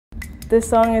This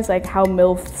song is like how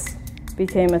MILFs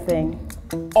became a thing.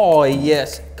 Oh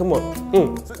yes, come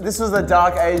on. So this was the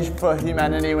dark age for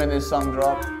humanity when this song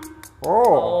dropped.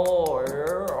 Oh.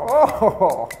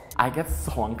 I get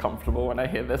so uncomfortable when I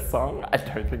hear this song. I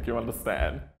don't think you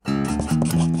understand.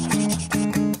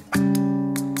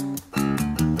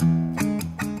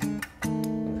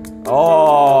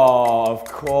 Oh, of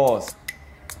course.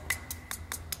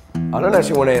 I don't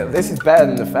actually want to. This is better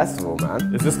than the festival,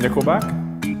 man. Is this Nickelback?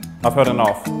 I've heard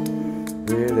enough.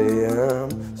 Really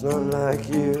it's not like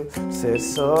you. Say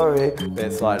sorry.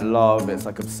 It's like love. It's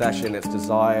like obsession. It's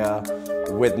desire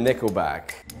with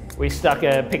Nickelback. We stuck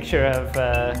a picture of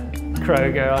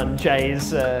Kroger on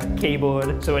Jay's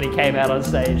keyboard, so when he came out on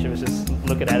stage, it was just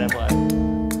looking at him like...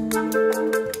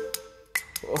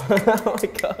 Oh my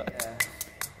god.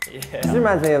 Yeah. This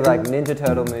reminds me of like Ninja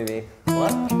Turtle movie.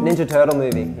 What? Ninja Turtle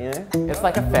movie, you know? It's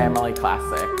like a family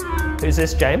classic. Who's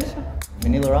this, James?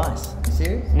 Vanilla Ice. You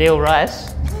serious? Neil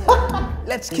Rice.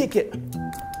 Let's kick it.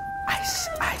 Ice,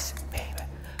 ice, baby.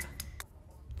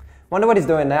 Wonder what he's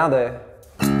doing now though.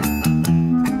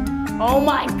 Oh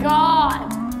my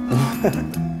God!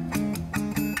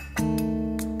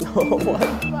 What?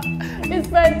 It's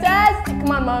fantastic! Come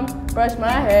on, Mom. Brush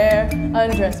my hair,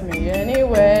 undress me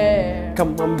anywhere.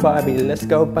 Come on, Bobby, let's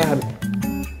go, Bobby.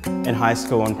 In high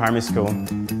school and primary school,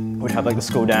 we'd have like the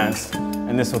school dance,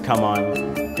 and this will come on,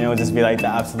 and it would just be like the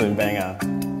absolute banger.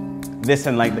 This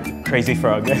and like the Crazy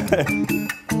Frog.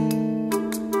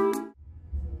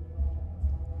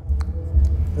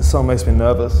 This song makes me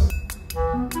nervous.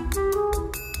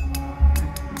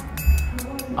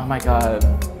 Oh my god,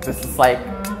 this is like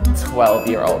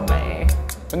 12-year-old me.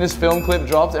 When this film clip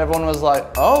dropped, everyone was like,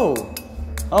 oh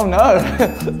no.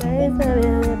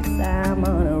 I'm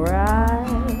on a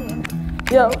ride.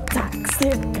 Yo,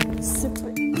 toxic,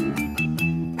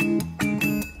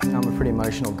 I'm a pretty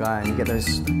emotional guy, and you get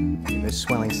those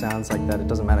swelling sounds like that. It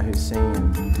doesn't matter who's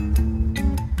singing.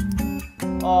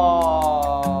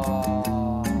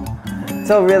 Oh. It's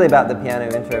all really about the piano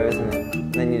intro, isn't it?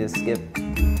 And then you just skip.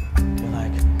 You're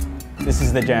like, this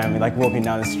is the jam. You're like walking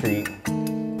down the street,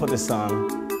 put this on.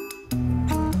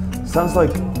 Sounds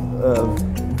like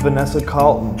Vanessa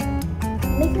Carlton.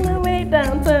 Making my way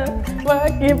downtown,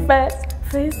 walking fast.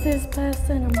 Faces past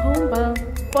and I'm homebound.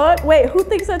 Fuck, wait, who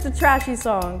thinks that's a trashy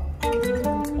song?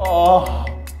 Oh.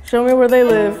 Show me where they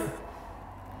live.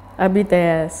 I beat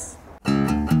their ass.